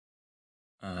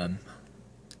Um,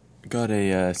 got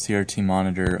a CRT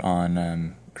monitor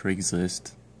on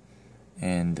Craigslist,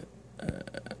 and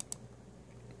it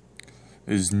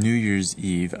was New Year's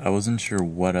Eve. I wasn't sure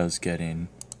what I was getting.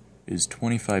 It was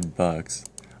 25 bucks.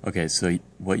 Okay, so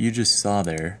what you just saw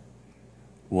there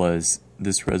was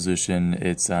this resolution.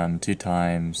 It's 2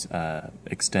 times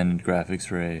extended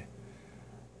graphics array,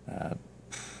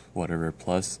 whatever,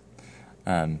 plus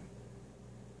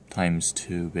times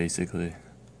 2 basically.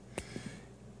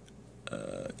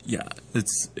 Yeah,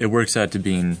 it works out to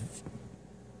being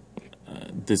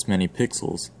this many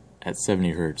pixels at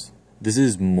 70 Hertz. This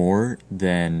is more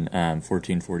than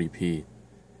 1440p.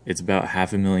 It's about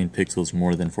 500,000 pixels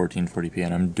more than 1440p,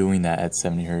 and I'm doing that at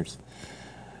 70 Hertz.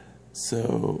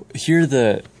 So here are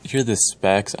the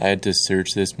specs. I had to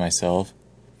search this myself.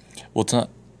 Well, it's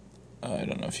not. I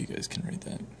don't know if you guys can read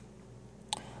that.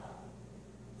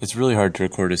 It's really hard to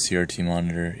record a CRT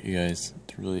monitor, you guys.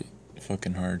 It's really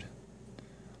fucking hard.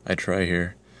 I try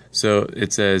here. So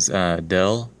it says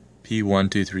Dell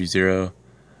P1230,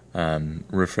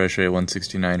 refresh rate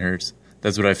 169 Hertz.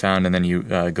 That's what I found, and then you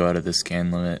go out of the scan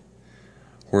limit.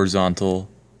 Horizontal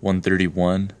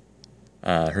 131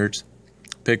 Hertz.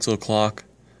 Pixel clock.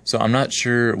 So I'm not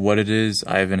sure what it is.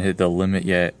 I haven't hit the limit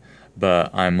yet, but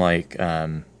I'm like,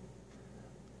 I'm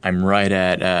right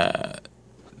at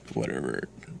whatever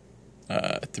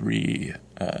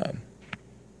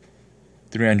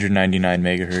 399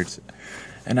 megahertz,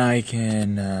 and I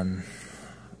can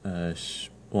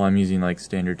well, I'm using like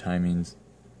standard timings.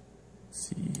 Let's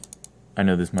see, I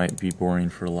know this might be boring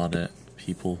for a lot of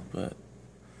people, but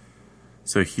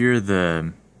so here are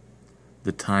the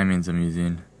timings I'm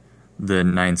using. The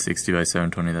 960 by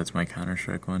 720, that's my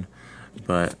Counter-Strike one.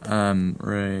 But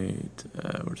right,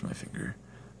 where's my finger?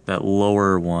 That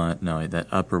lower one, no, that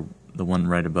upper, the one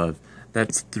right above,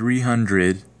 that's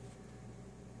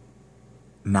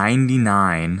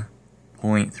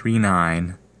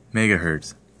 399.39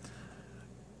 megahertz.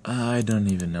 I don't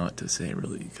even know what to say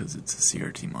really, because it's a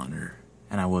CRT monitor,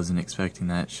 and I wasn't expecting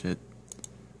that shit.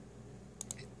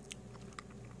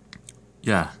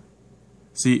 Yeah.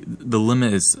 See, the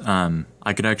limit is,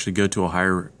 I could actually go to a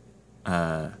higher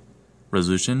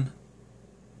resolution,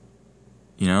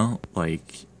 you know,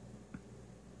 like,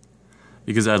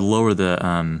 because I'd lower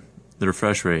the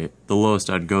refresh rate. The lowest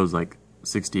I'd go is like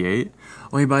 68.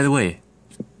 Oh, hey, by the way,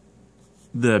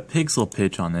 the pixel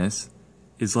pitch on this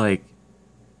is like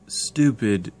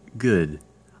stupid good.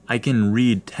 I can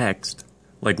read text.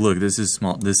 Like, look, this is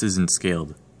small. This isn't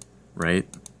scaled, right?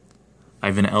 I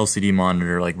have an LCD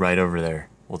monitor like right over there.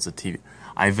 Well, it's a TV.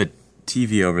 I have a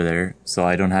TV over there, so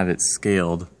I don't have it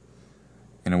scaled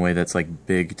in a way that's like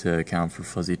big to account for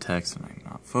fuzzy text, and I'm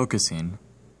not focusing.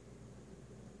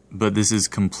 But this is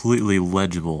completely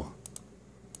legible.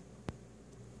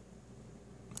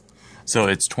 So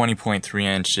it's 20.3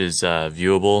 inches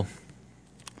viewable,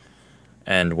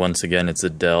 and once again, it's a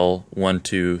Dell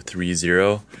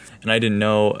 1230. And I didn't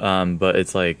know, but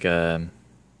it's like.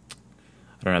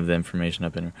 I don't have the information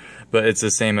up in here, but it's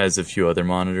the same as a few other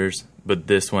monitors, but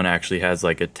this one actually has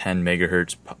like a 10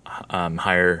 megahertz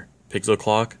higher pixel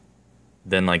clock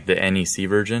than like the NEC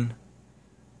version,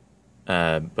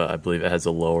 but I believe it has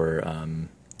a lower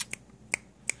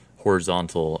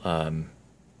horizontal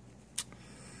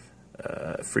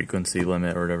frequency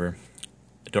limit or whatever.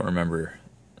 I don't remember,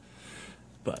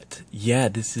 but yeah,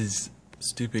 this is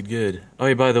stupid good. Oh,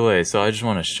 yeah, by the way, so I just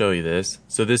want to show you this.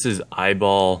 So this is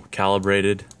eyeball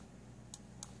calibrated,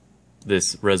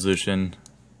 this resolution.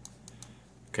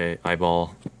 Okay,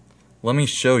 eyeball. Let me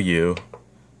show you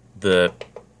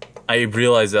I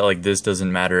realize that like this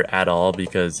doesn't matter at all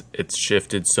because it's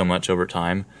shifted so much over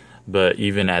time, but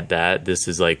even at that, this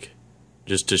is like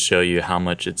just to show you how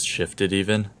much it's shifted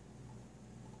even.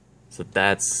 So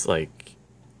that's like,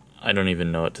 I don't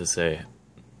even know what to say.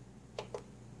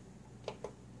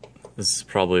 This is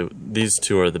probably, these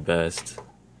two are the best,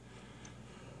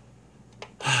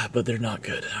 but they're not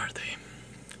good, are they?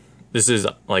 This is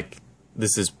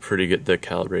pretty good, the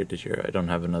calibrated here. I don't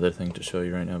have another thing to show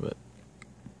you right now, but.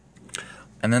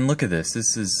 And then look at this.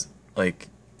 This is like,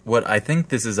 what I think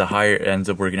this is ends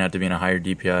up working out to being a higher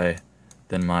DPI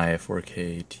than my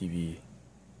 4K TV.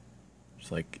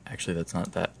 It's like, actually that's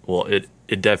not that, well, it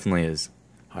definitely is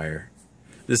higher.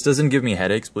 This doesn't give me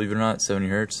headaches, believe it or not, 70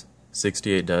 Hertz.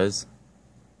 68 does.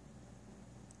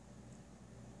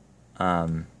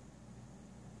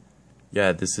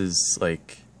 Yeah, this is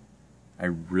like, I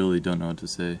really don't know what to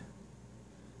say.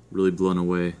 Really blown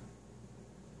away.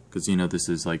 Because, you know, this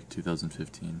is like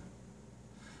 2015.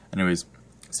 Anyways,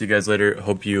 see you guys later.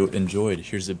 Hope you enjoyed.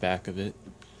 Here's the back of it.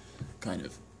 Kind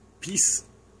of. Peace.